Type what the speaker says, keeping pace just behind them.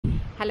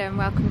Hello and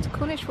welcome to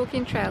Cornish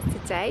Walking Trails.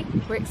 Today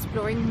we're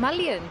exploring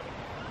Mullion.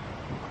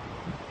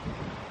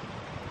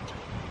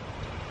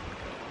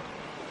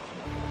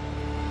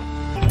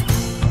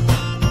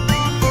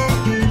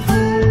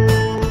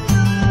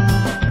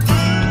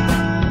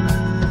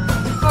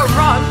 Oh,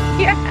 Ron!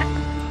 Yeah!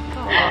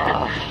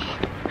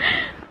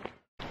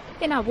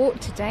 In our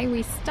walk today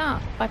we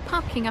start by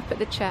parking up at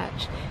the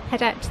church,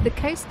 head out to the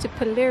coast to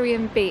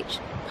Polurrian Beach,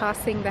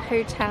 passing the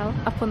hotel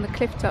up on the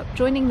cliff top,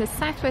 joining the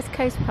southwest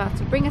coast path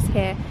to bring us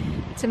here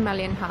to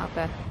Mullion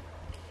Harbour.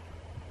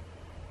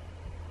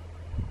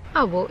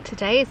 Our walk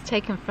today is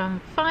taken from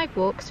 5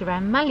 walks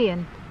around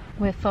Mullion.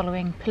 We're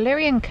following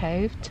Polurrian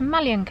Cove to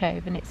Mullion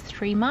Cove and it's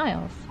 3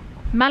 miles.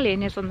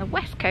 Mullion is on the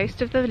west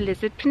coast of the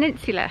Lizard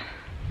Peninsula.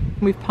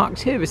 We've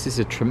parked here. This is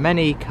a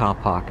Tremenhee car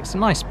park. It's a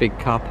nice big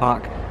car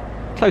park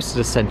close to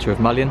the centre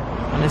of Mullion,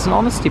 and there's an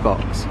honesty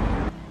box.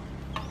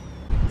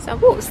 So our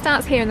walk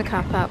starts here in the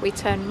car park. We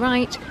turn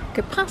right,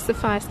 go past the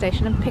fire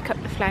station and pick up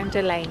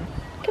Laflouder Lane.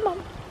 Come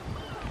on.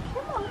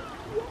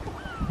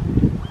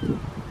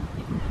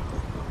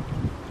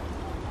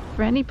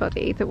 For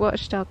anybody that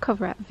watched our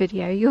cover up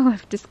video, you'll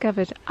have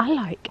discovered I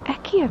like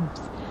echiums.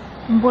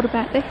 And what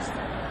about this?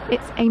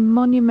 It's a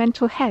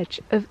monumental hedge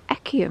of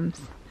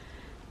echiums.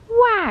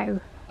 Wow!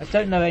 I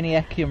don't know any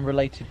echium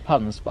related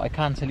puns, but I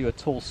can tell you a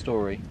tall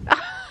story.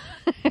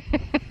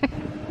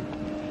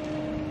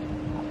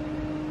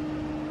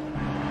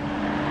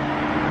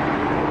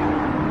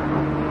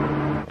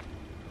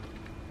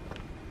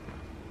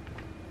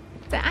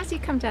 So as you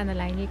come down the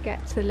lane you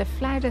get to the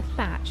Laflouder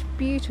Thatch,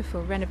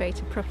 beautiful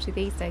renovated property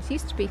these days.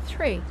 Used to be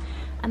 3,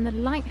 and the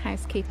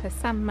lighthouse keeper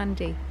Sam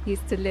Mundy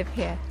used to live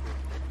here.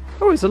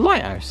 Oh, there's a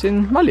lighthouse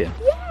in Mullion?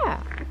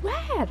 Yeah,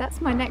 where?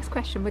 That's my next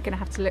question. We're going to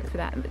have to look for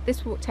that. But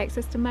this walk takes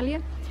us to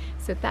Mullion,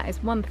 so that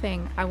is one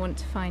thing I want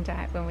to find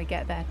out when we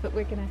get there. But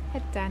we're going to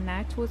head down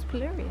now towards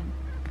Polurrian.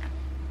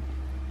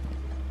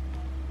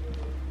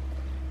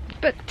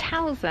 But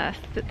tells us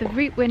that the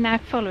route we're now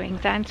following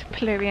down to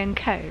Polurrian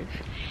Cove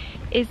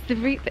is the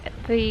route that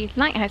the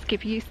lighthouse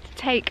keeper used to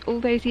take all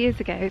those years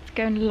ago to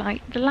go and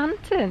light the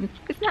lantern.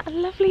 Isn't that a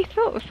lovely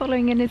thought of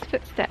following in his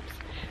footsteps?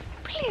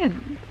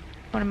 Brilliant!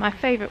 One of my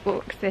favourite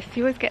walks this.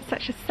 You always get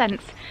such a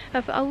sense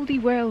of oldie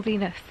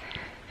worldiness.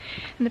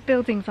 And the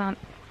buildings aren't,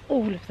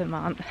 all of them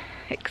aren't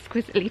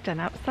exquisitely done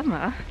up. Some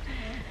are.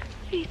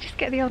 You just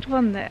get the odd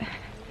one that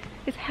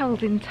is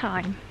held in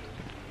time.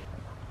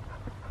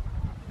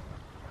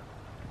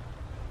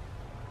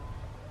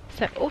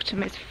 So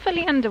autumn is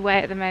fully underway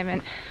at the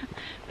moment,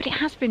 but it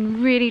has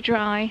been really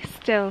dry,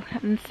 still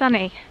and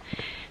sunny.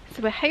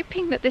 So we're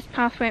hoping that this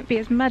path won't be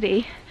as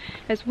muddy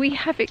as we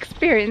have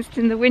experienced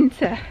in the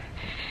winter.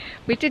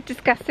 We did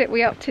discuss it.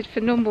 We opted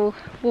for normal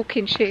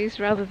walking shoes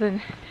rather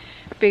than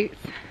boots.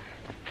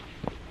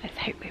 Let's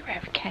hope we were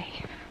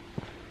okay.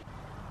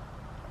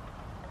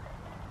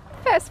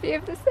 First view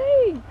of the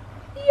sea!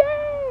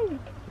 Yay!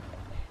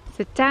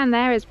 So down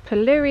there is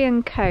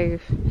Polurrian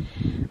Cove.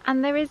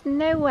 And there is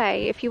no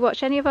way, if you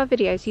watch any of our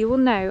videos, you will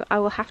know I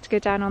will have to go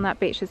down on that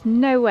beach. There's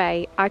no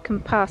way I can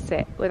pass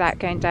it without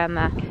going down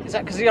there. Is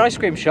that because of the ice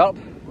cream shop?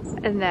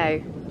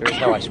 No. There is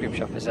no ice cream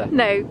shop, is there?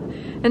 No,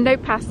 and no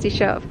pasty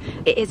shop.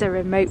 It is a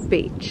remote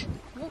beach.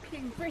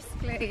 Walking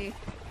briskly.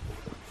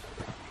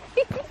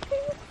 Yeah,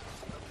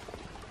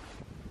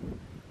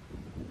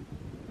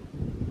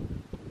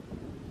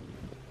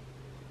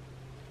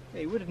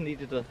 he would have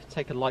needed to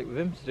take a light with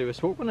him to do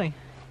this walk, wouldn't he?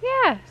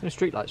 Yeah. There's no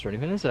street lights or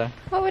anything, is there?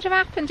 What would have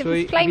happened if So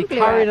the flame he blew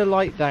carried out? a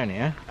light down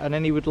here, and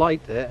then he would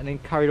light it, and then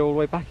carried it all the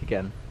way back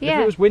again. Yeah.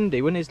 If it was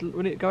windy, wouldn't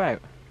it go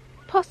out?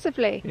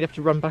 Possibly. You'd have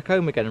to run back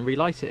home again and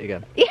relight it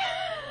again. Yeah.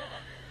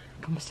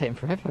 God, must take him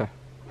forever.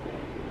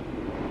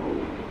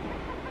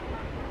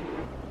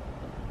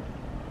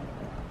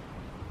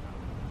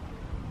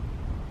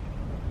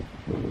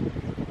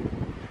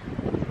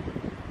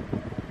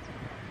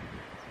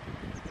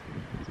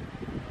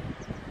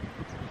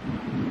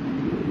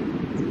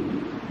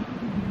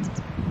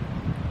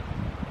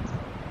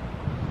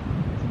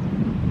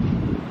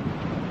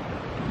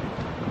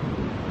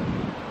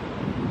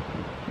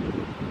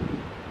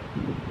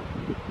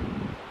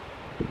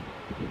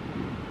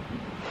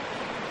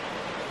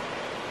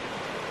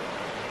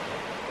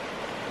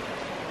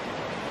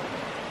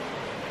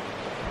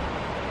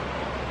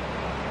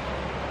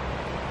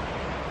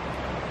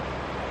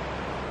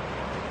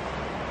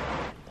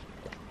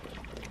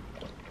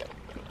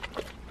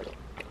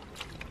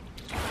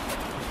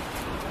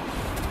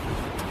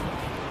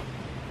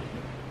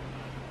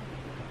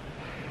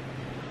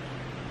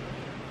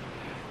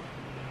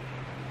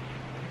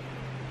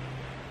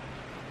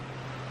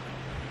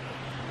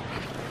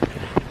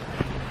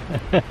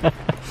 Okay.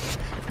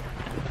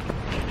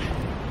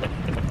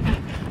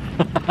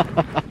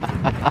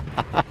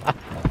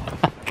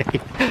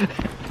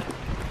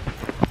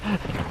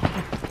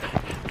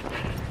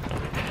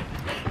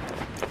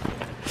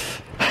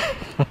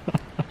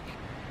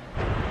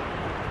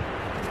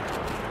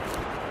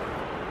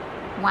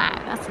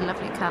 Wow, that's a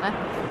lovely colour.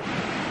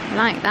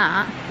 Like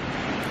that.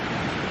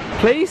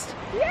 Pleased?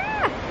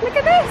 Yeah, look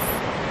at this.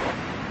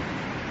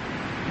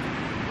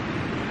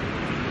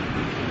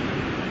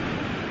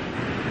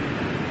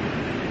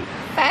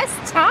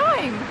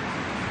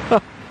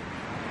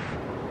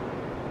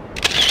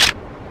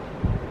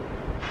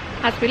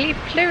 As we leave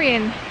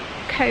Polurrian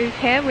Cove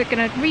here, we're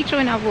going to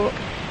rejoin our walk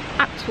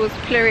up towards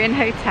Polurrian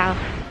Hotel.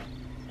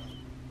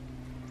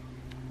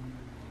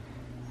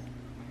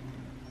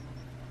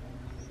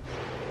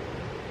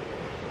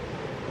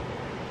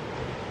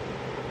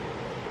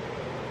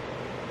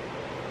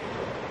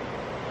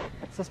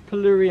 So that's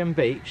Polurrian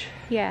Beach.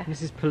 Yeah.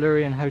 This is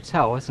Polurrian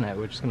Hotel, isn't it?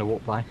 We're just going to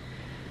walk by.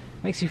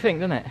 Makes you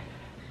think, doesn't it?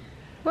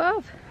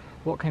 Well,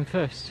 what came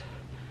first?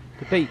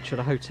 The beach or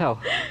the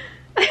hotel?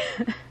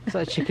 It's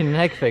like a chicken and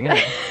egg thing, isn't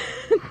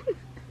it?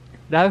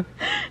 No?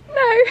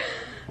 No.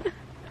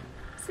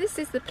 So this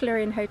is the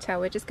Polurrian Hotel.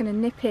 We're just going to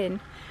nip in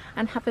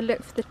and have a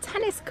look for the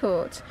tennis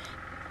court.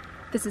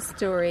 There's a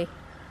story.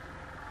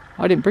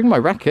 I didn't bring my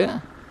racket.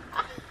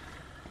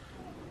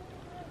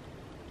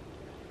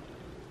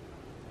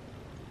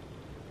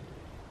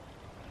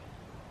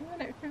 You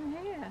want it from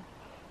here?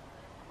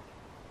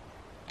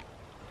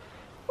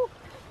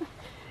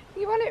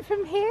 You want it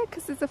from here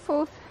because there's a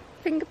fourth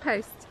finger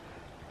post.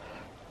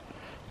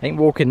 Ain't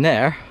walking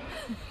there.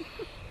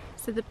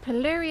 So the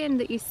Polurrian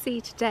that you see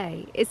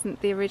today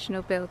isn't the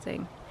original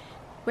building.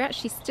 We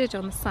actually stood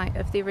on the site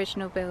of the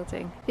original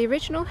building. The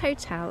original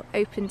hotel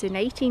opened in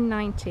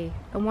 1890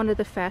 and one of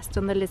the first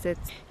on the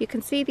Lizards. You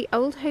can see the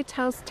old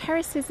hotel's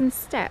terraces and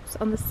steps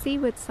on the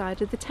seaward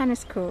side of the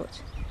tennis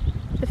court.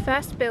 The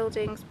first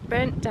buildings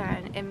burnt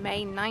down in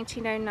May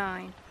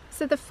 1909.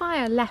 So the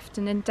fire left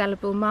an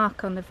indelible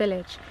mark on the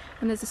village,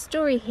 and there's a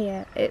story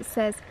here. It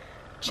says,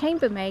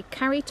 chambermaid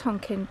Carrie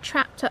Tonkin,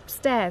 trapped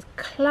upstairs,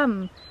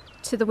 clung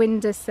to the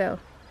windowsill,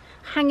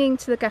 hanging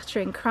to the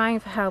guttering, crying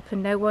for help,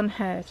 and no one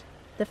heard.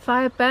 The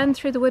fire burned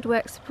through the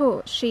woodwork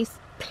support. She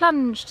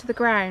plunged to the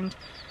ground,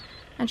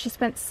 and she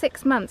spent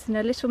 6 months in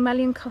a little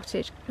Mullion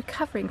cottage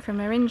recovering from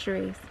her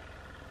injuries.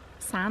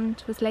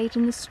 Sand was laid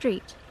in the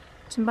street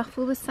to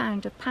muffle the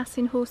sound of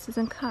passing horses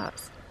and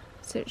carts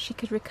so that she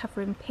could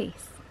recover in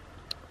peace.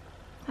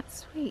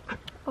 That's sweet.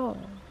 Oh.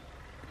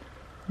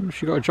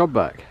 She got a job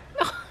back.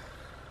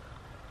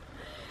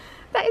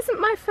 That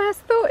isn't my first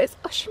thought. It's,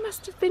 oh, she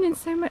must have been in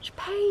so much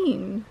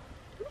pain.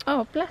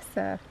 Oh, bless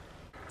her.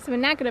 So we're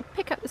now going to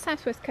pick up the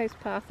Southwest Coast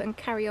Path and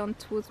carry on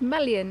towards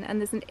Mullion, and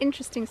there's an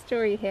interesting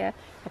story here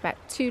about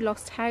 2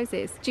 lost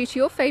houses due to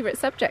your favourite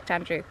subject,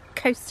 Andrew,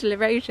 coastal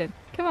erosion.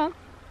 Come on.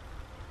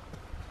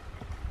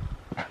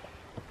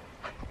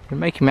 You're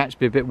making me actually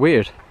be a bit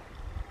weird.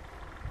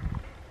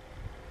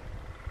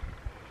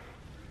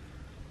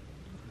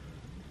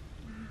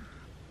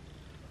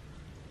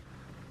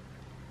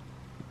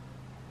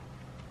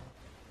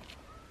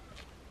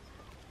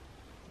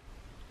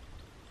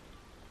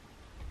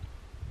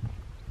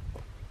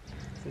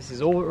 This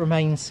is all that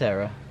remains,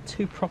 Sarah.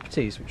 2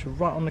 properties which are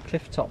right on the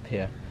cliff top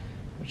here,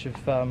 which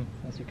have,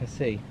 as you can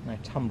see, now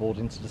tumbled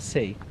into the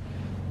sea.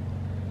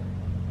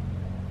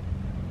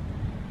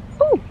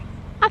 Oh,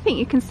 I think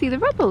you can see the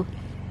rubble.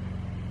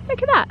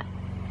 Look at that,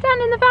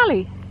 down in the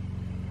valley.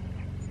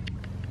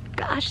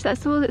 Gosh,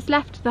 that's all that's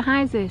left of the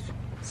houses.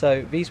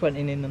 So these went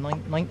in the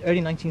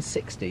early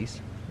 1960s.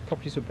 The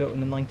properties were built in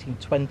the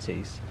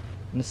 1920s.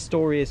 And the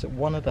story is that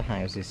one of the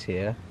houses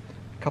here,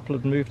 a couple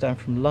had moved down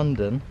from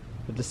London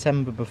the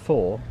December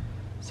before,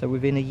 so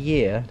within a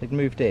year they'd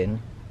moved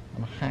in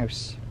and the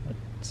house had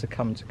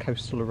succumbed to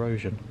coastal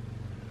erosion.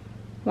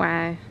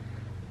 Wow.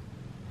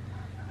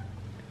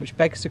 Which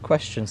begs the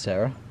question,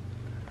 Sarah,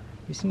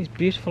 you've seen these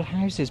beautiful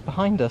houses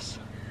behind us?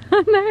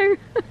 I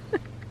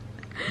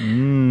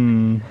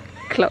know.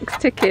 Clock's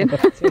ticking.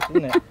 That's it,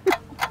 isn't it?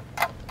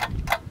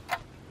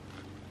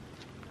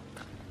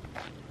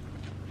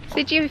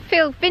 Did you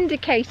feel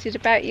vindicated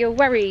about your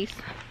worries?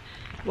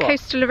 What?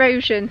 Coastal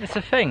erosion. It's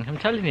a thing, I'm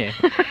telling you.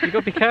 You've got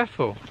to be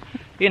careful.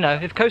 You know,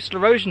 if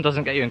coastal erosion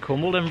doesn't get you in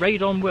Cornwall, then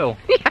radon will.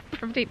 Yeah,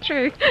 probably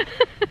true.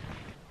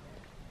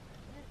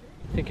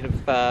 Thinking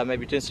of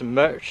maybe doing some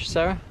merch,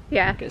 Sarah?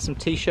 Yeah. Get some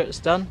t-shirts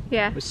done.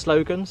 Yeah. With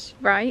slogans.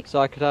 Right. So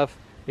I could have,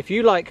 if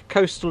you like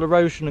coastal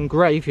erosion and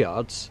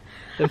graveyards,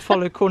 then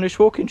follow Cornish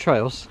walking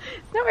trails.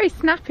 It's not very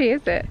snappy,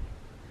 is it?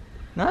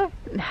 No?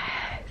 I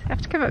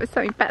have to come up with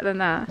something better than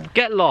that.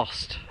 Get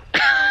lost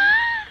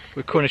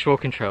with Cornish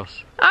walking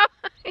trails. Oh,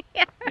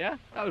 yeah. Yeah,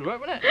 that would work,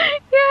 wouldn't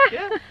it?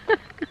 Yeah. Yeah.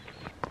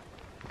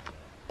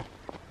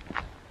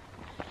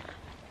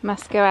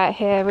 Must go out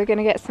here. We're going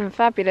to get some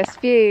fabulous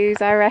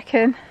views, I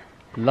reckon.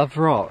 Love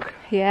rock.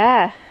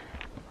 Yeah.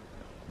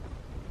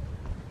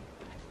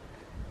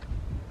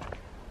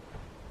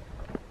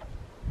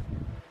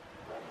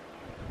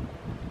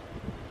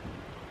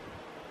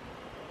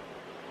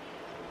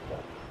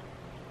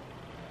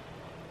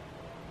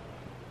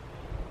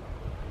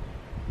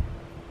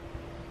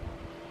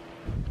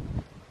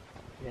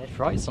 Yeah, it's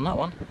right, it's on that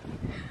one.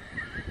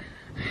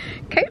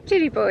 Cope,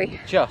 Diddy boy.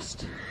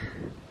 Just.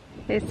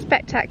 It's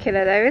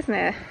spectacular though, isn't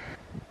it?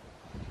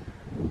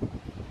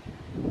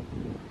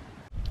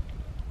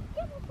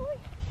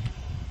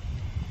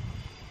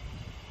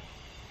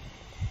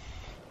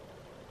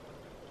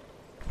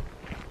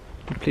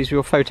 Pleased with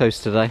your photos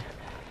today?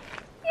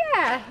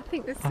 Yeah, I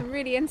think there's some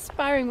really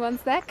inspiring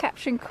ones there,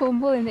 capturing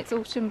Cornwall in its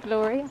autumn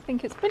glory. I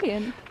think it's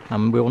brilliant.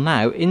 And we'll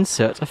now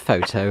insert a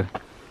photo.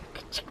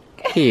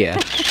 here.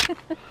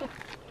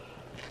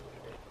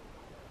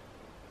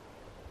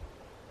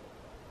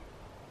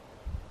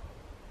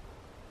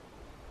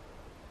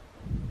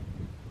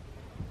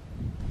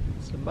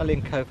 The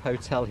Mullion Cove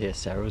Hotel here,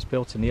 Sarah, was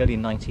built in the early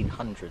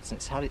 1900s and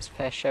it's had its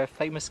fair share of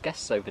famous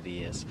guests over the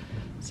years.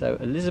 So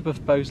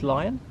Elizabeth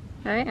Bowes-Lyon,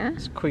 Oh yeah.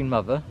 it's Queen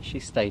Mother, she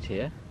stayed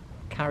here,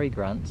 Cary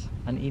Grant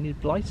and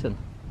Enid Blyton.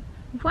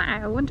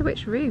 Wow, I wonder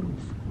which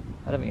rooms.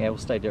 I don't think they all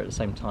stayed there at the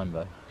same time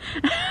though.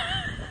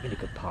 Really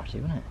good party,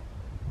 wasn't it?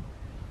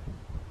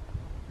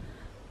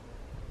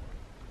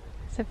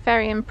 It's a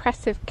very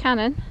impressive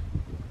cannon.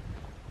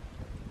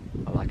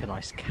 I like a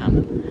nice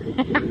cannon.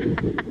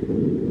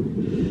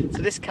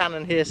 So this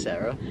cannon here,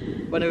 Sarah,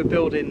 when they were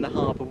building the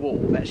Harbour wall,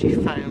 they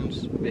actually found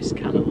this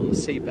cannon on the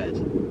seabed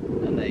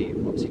and they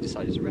obviously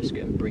decided to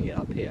rescue it and bring it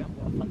up here.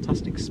 What a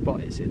fantastic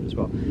spot it's in as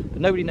well. But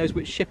nobody knows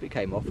which ship it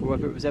came off or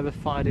whether it was ever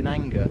fired in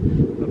anger.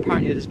 But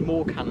apparently there's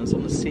more cannons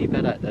on the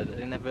seabed out there that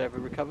they never ever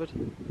recovered.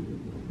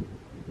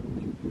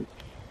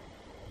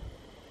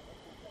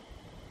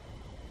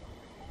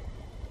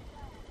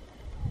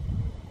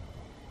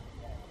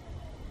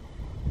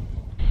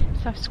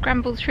 So I've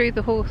scrambled through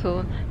the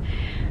hawthorn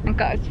and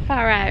got as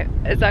far out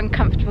as I'm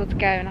comfortable to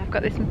go, and I've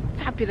got this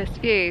fabulous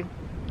view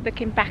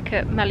looking back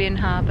at Mullion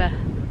Harbour.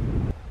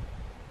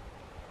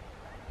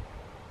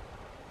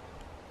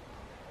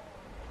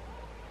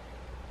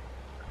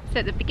 So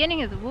at the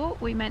beginning of the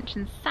walk we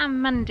mentioned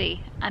Sam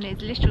Mundy and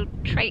his little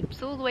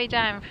traipse all the way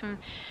down from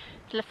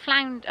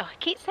Laflouder, I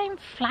keep saying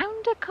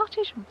Flounder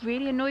Cottage, I'm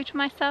really annoyed with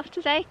myself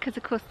today because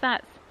of course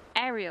that's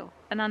aerial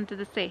and under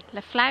the sea,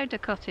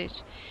 Laflouder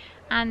Cottage,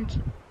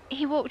 and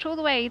he walked all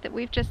the way that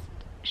we've just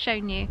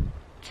shown you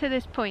to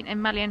this point in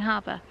Mullion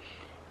Harbour,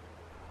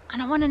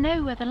 and I want to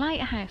know where the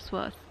lighthouse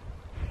was.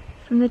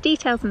 From the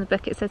details in the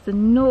book it says the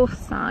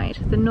north side,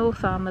 the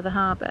north arm of the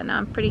harbour. Now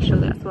I'm pretty sure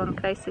that's the one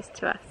closest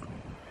to us,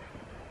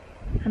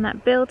 and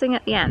that building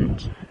at the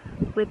end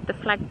with the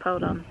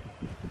flagpole on,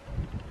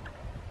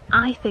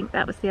 I think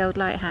that was the old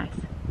lighthouse.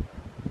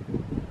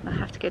 I'll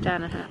have to go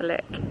down and have a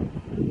look.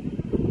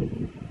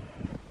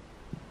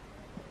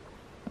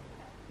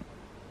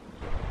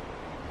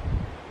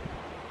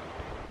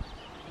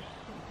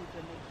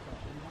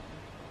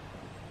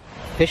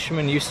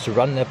 Fishermen used to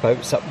run their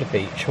boats up the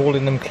beach,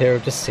 hauling them clear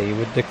of the sea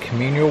with the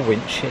communal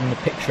winch in the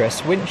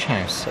picturesque winch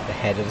house at the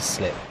head of the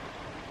slip.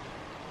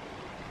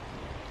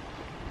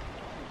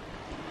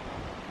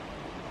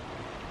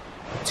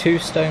 The two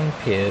stone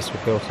piers were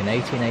built in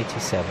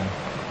 1887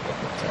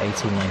 to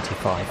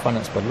 1895,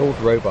 financed by Lord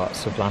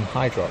Robarts of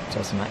Lanhydrock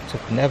as an act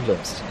of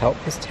benevolence to help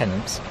his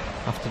tenants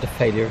after the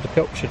failure of the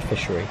pilchard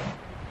fishery.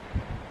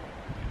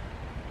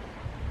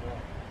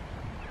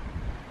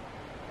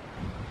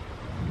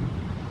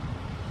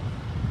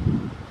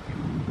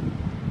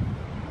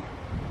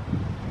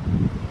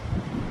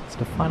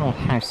 The final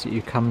house that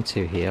you come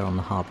to here on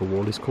the harbour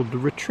wall is called the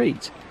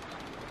Retreat,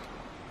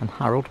 and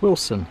Harold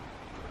Wilson,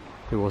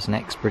 who was an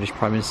ex-British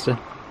Prime Minister,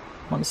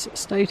 once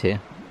stayed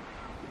here.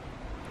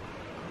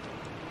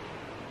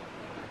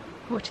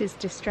 What is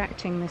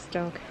distracting this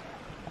dog?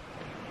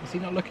 Is he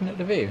not looking at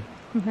the view?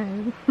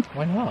 No.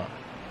 Why not?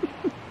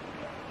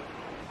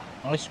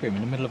 Ice cream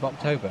in the middle of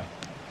October.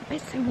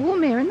 It's so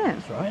warm here, isn't it?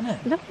 That's right, isn't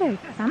it? Lovely.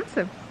 It's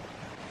handsome.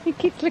 He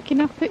keeps looking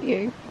up at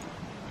you.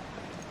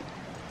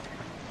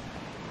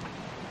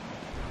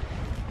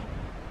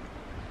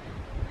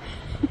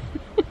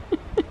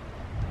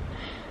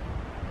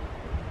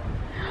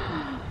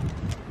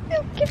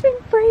 Give him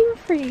brain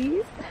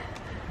freeze.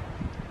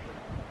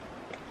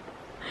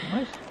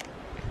 Nice.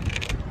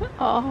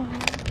 Oh.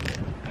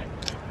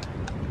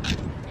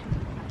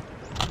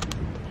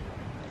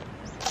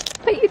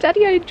 Thank you,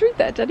 Daddy. I enjoyed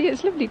that, Daddy.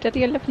 It's lovely,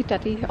 Daddy. I love you,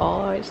 Daddy.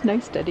 Oh, it's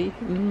nice, Daddy.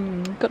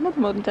 Got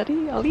another one,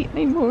 Daddy. I'll eat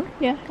no more.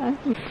 Yeah.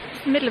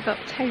 It's the middle of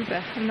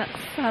October, and that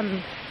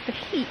sun, the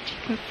heat, you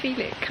can feel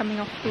it coming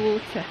off the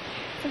water.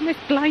 It's almost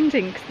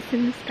blinding because it's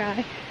in the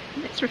sky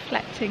and it's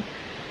reflecting.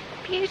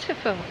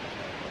 Beautiful.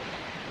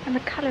 And the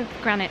colour of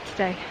the granite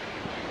today,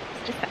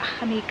 it's just that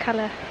honey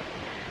colour.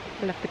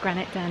 I love the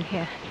granite down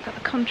here. You've got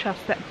the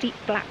contrast, that deep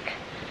black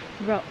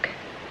rock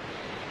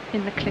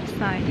in the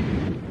cliffside.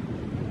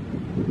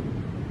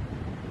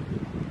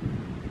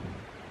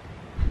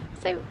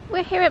 So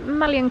we're here at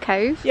Mullion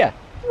Cove. Yeah.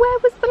 Where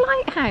was the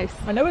lighthouse?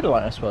 I know where the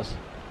lighthouse was.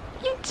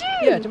 You do? Yeah,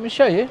 do you want me to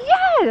show you?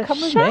 Yeah, Come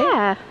with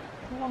share. me.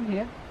 Come on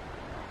here.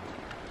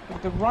 We'll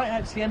go right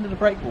out to the end of the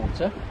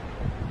breakwater.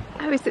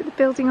 Oh, is it the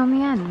building on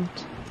the end?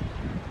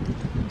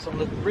 It's on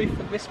the roof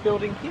of this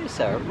building here,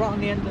 Sarah, right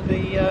on the end of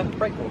the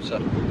breakwater.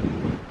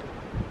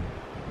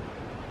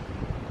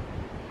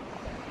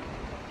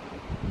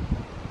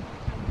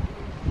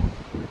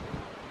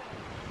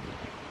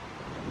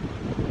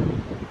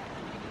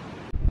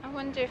 I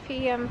wonder if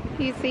he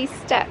used these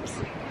steps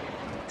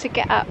to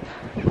get up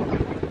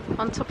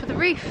on top of the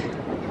roof.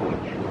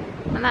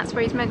 And that's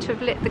where he's meant to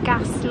have lit the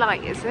gas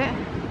light, is it?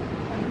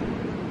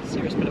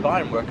 Serious bit of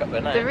ironwork up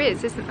there now. There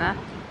is, isn't there?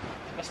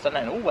 Must have done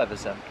that in all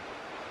weathers then.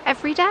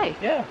 Every day?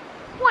 Yeah.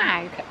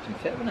 Wow. Kept him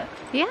fit, wasn't it?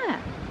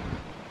 Yeah.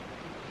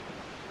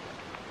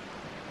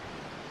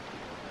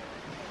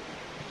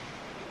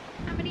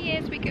 How many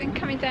years we've been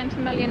coming down to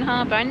Mullion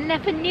Harbour? I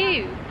never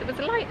knew there was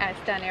a lighthouse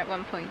down here at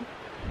one point.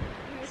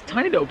 It's a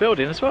tiny little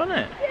building as well, isn't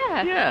it?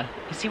 Yeah. Yeah.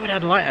 You see, we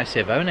had a lighthouse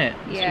here, though, isn't it?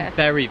 Yeah. It's a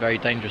very, very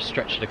dangerous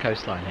stretch of the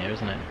coastline here,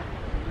 isn't it?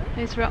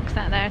 Those rocks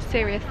out there are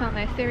serious, aren't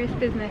they? Serious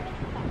business.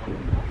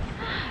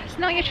 It's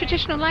not your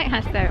traditional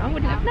lighthouse though, I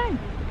wouldn't have known.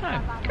 No.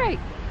 Great.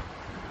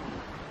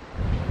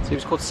 So he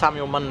was called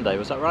Samuel Mundy,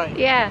 was that right?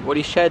 Yeah. Well,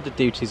 he shared the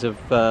duties of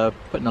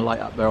putting a light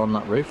up there on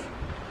that roof.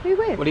 Who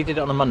with? Well, he did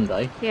it on a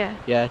Monday. Yeah.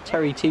 Yeah,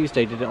 Terry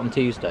Tuesday did it on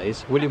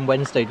Tuesdays. William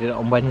Wednesday did it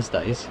on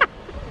Wednesdays.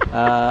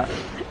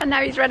 And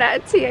now he's run out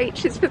of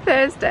THs for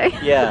Thursday.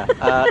 Yeah,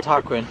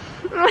 Tarquin.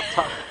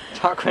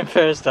 Tarquin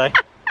Thursday.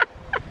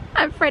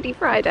 And Freddie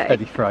Friday.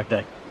 Freddie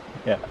Friday,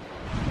 yeah.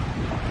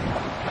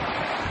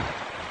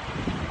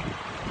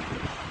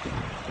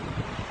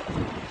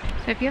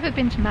 So have you ever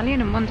been to Mullion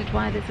and wondered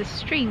why there's a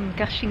stream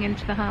gushing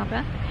into the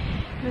harbour?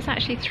 There was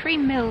actually 3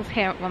 mills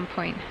here at one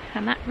point,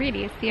 and that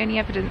really is the only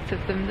evidence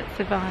of them that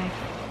survive.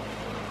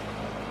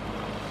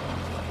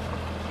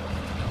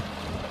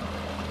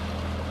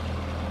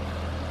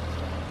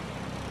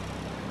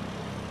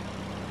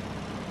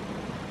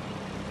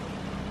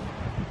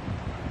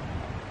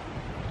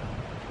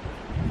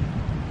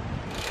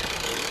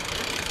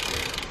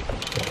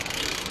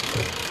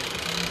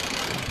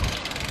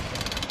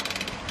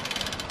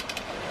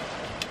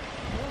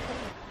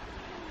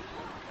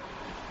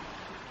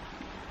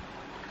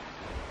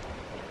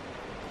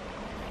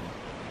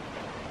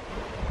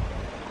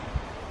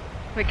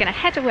 We're going to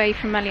head away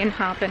from Mullion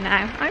Harbour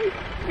now. I'm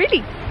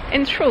really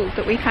enthralled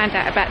that we found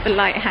out about the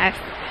lighthouse,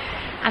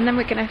 and then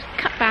we're going to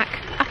cut back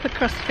up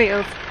across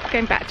fields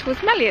going back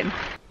towards Mullion.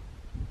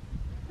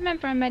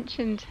 Remember I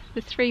mentioned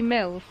the 3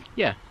 mills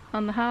Yeah.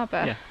 on the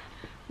harbour? Yeah.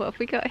 What have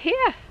we got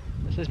here?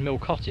 It says Mill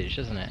Cottage,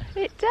 doesn't it?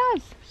 It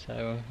does.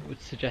 So I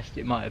would suggest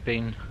it might have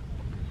been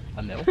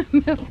a mill.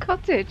 Mill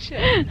Cottage.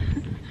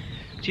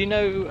 Do you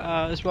know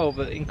as well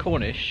that in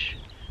Cornish,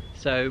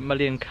 so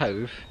Mullion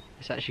Cove,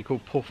 it's actually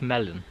called Porth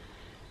Melon.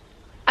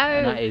 Oh.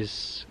 And that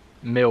is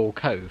Mill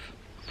Cove.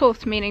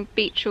 Porth meaning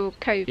beach or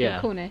cove in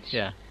Cornish.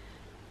 Yeah.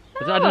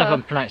 I don't know if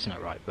I'm pronouncing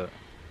that right, but...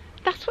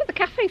 That's what the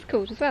cafe's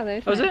called as well, though,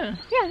 isn't Oh, is it? it?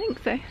 Yeah, I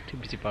think so. Too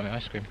busy buying me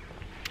ice cream.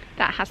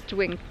 That has to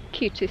win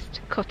cutest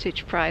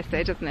cottage prize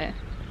though, doesn't it?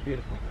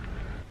 Beautiful.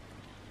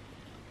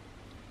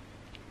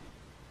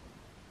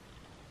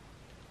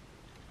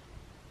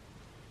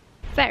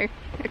 So,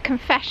 a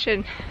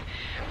confession.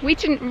 We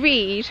didn't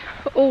read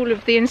all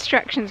of the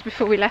instructions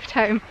before we left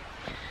home.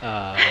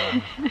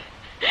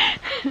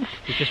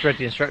 You just read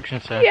the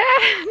instructions, sir.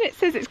 Yeah, and it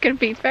says it's going to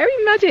be very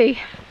muddy.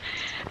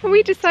 And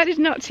we decided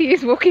not to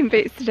use walking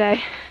boots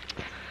today.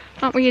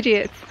 Aren't we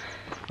idiots?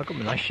 I've got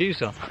my nice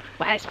shoes on.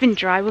 Well, it's been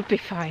dry, we'll be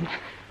fine.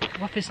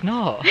 What if it's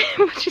not?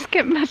 We'll just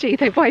get muddy,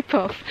 they wipe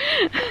off.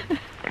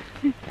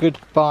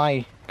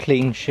 Goodbye,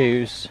 clean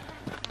shoes.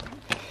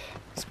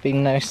 It's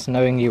been nice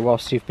knowing you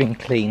whilst you've been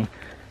clean.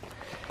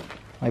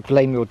 I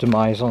blame your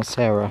demise on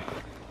Sarah.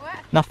 What?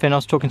 Nothing, I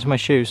was talking to my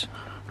shoes.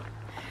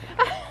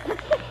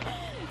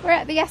 We're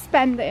at the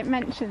S-bend that it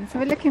mentioned, so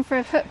we're looking for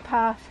a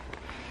footpath.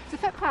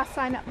 There's a footpath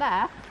sign up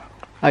there.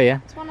 Oh yeah?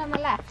 There's one on the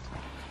left.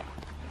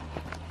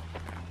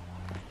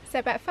 So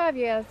about 5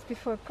 years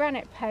before a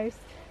granite post.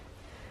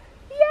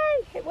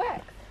 Yay! It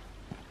works.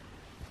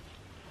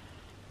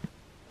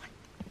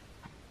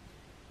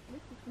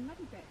 This is the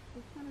muddy bit.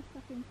 There's kind of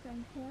stuff in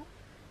stones here.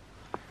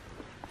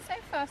 So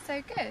far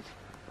so good.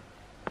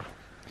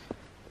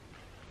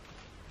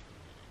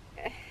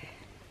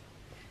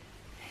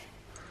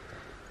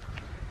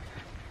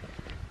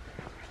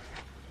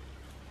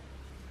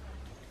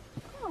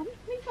 Come on,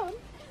 move on.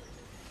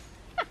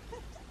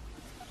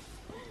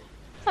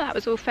 Well, that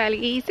was all fairly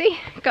easy.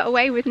 Got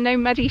away with no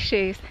muddy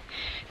shoes.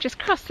 Just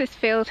cross this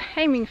field,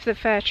 aiming for the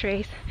fir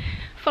trees.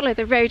 Follow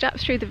the road up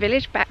through the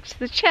village back to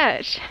the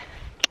church.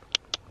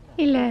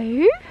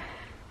 Hello?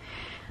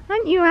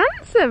 Aren't you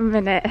handsome,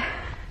 Minute?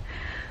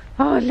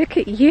 Oh, look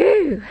at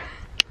you.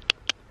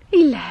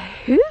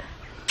 Hello?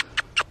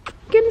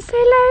 Gonna say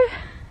hello?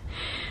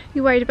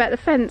 You're worried about the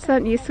fence,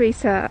 aren't you,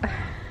 sweetheart?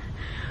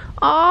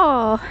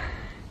 Oh.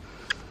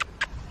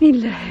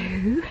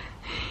 Hello?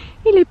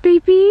 Hello,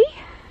 baby?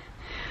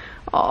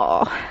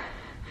 Oh,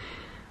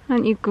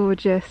 aren't you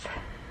gorgeous?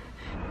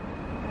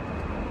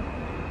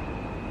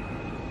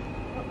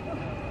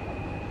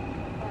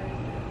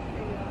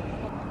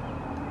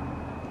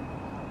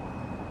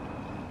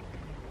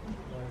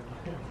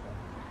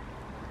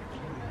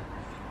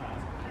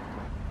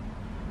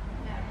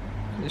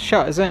 It's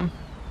shut, is it?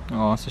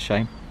 Oh, that's a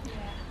shame.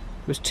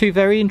 There's 2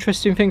 very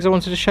interesting things I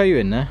wanted to show you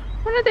in there.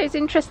 One of those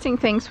interesting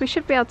things we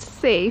should be able to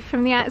see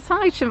from the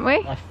outside, shouldn't we?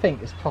 I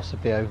think it's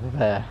possibly over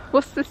there.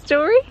 What's the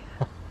story?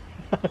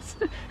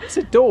 It's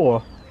a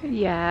door.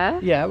 Yeah.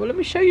 Yeah, well let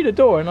me show you the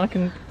door and I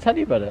can tell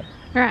you about it.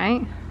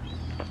 Right.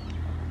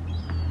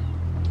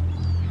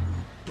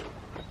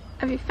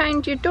 Have you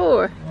found your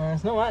door?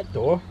 It's not that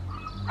door.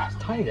 It's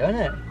tiny though, isn't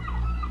it?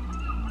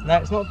 No,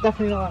 it's not.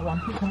 Definitely not that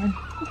one. Keep coming.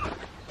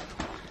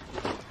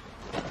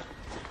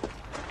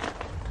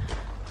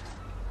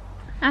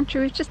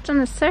 Andrew, we've just done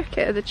the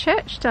circuit of the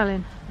church,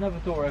 darling. Another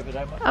door over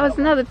there. Oh, there's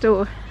another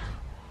door.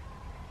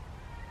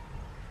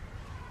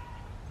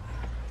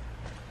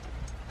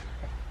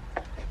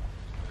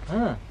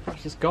 Ah,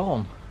 perhaps it's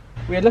gone.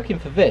 We're looking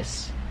for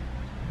this.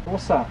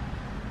 What's that?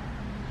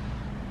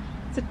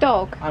 It's a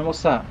dog. And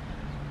what's that?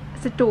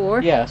 It's a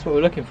door. Yeah, that's what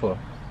we're looking for.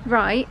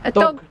 Right, a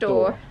dog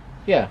door.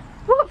 Yeah.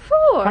 What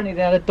for? Apparently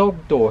they had a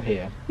dog door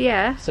here.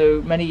 Yeah.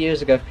 So many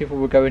years ago, if people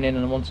were going in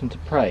and wanting to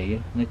pray,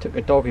 and they took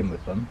a dog in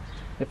with them,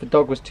 if the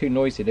dog was too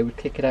noisy, they would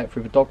kick it out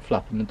through the dog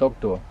flap in the dog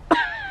door.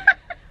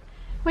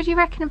 What do you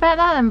reckon about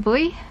that then,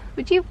 boy?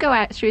 Would you go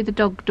out through the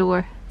dog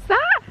door? Is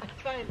that? I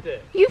found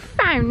it. You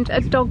found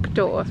a dog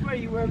door? That's where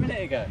you were a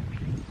minute ago.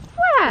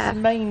 Where? It's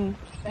the main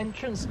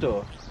entrance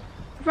door.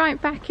 Right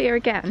back here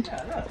again.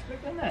 Yeah,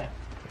 look down there.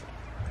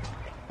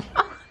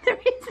 Oh, there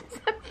is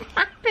a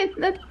flap in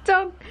the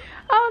dog.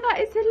 Oh, that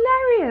is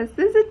hilarious.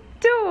 There's a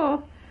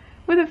door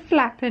with a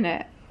flap in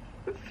it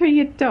for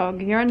your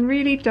dog. Your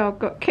unruly dog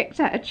got kicked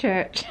out of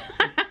church.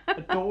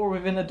 A door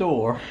within a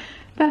door.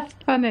 That's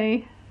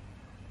funny.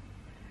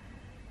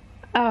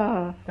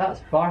 Oh.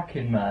 That's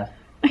barking mad.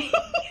 As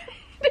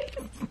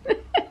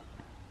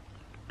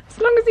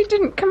long as he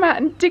didn't come out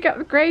and dig up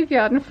the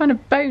graveyard and find a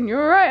bone,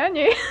 you're alright, aren't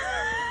you?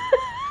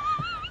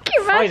 Can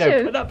you imagine? I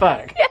know, put that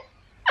back. Yeah.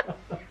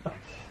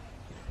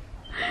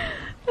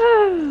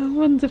 Oh,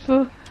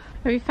 wonderful.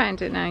 Have you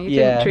found it now? You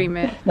didn't dream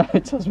it. No,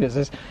 it tells me, it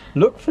says,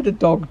 look for the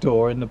dog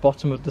door in the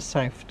bottom of the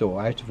south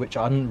door, out of which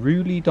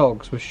unruly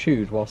dogs were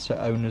shooed whilst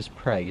their owners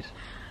prayed.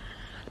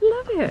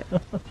 Love it.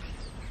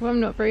 Well,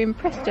 I'm not very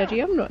impressed, Daddy.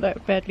 I'm not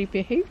that badly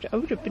behaved. I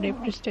would have been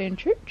able to stay in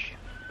church.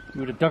 You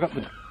would have dug up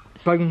the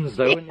bones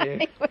though, wouldn't you?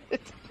 He would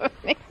have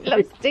done. He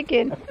loves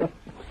digging.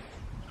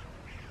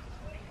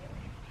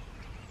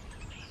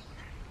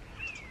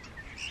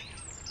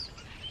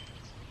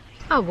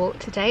 Our walk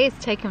today is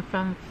taken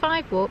from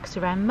 5 walks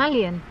around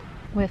Mullion.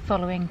 We're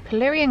following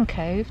Polurrian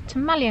Cove to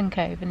Mullion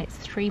Cove and it's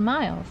 3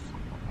 miles.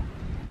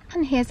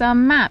 And here's our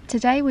map.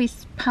 Today we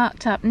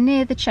parked up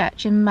near the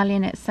church in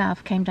Mullion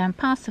itself, came down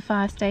past the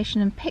fire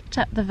station and picked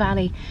up the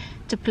valley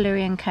to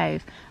Polurrian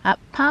Cove, up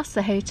past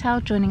the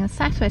hotel, joining the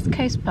southwest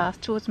coast path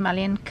towards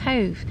Mullion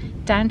Cove,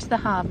 down to the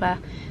harbour,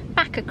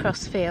 back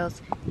across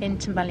fields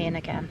into Mullion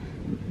again.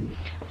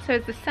 So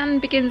as the sun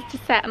begins to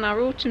set on our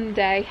autumn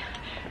day,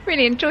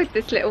 really enjoyed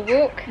this little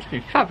walk. It's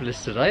been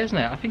fabulous today, isn't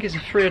it? I think it's a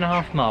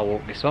 3.5 mile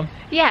walk, this one.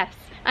 Yes,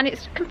 and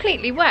it's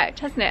completely worked,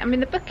 hasn't it? I mean,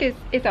 the book is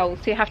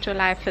old, so you have to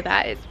allow for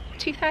that. It's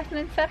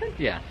 2007.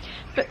 Yeah.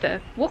 But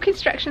the walk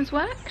instructions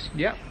worked.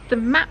 Yeah. The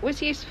map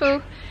was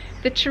useful.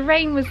 The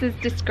terrain was as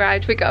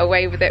described. We got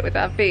away with it with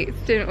our boots,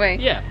 didn't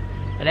we? Yeah.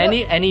 And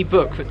any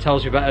book that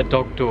tells you about a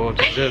dog door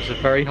deserves a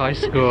very high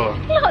score.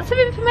 Lots of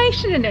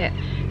information in it.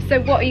 So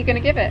what are you going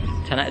to give it?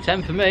 10 out of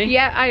 10 for me.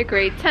 Yeah, I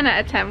agree. 10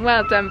 out of 10.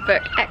 Well done,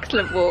 book.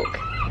 Excellent walk.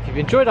 If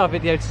you enjoyed our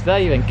video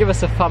today, then give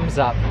us a thumbs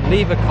up,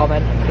 leave a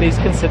comment, and please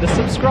consider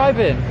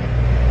subscribing.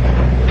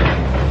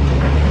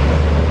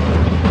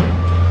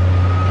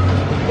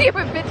 You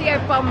were video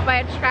bombed by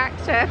a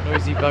tractor.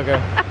 Noisy bugger.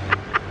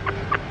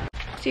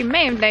 So you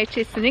may have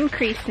noticed an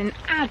increase in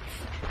ads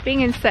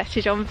being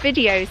inserted on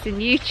videos in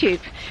YouTube.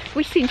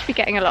 We seem to be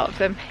getting a lot of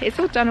them. It's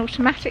all done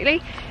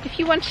automatically. If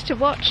you wanted to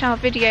watch our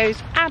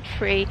videos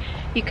ad-free,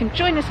 you can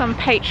join us on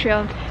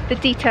Patreon. The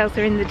details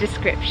are in the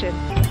description.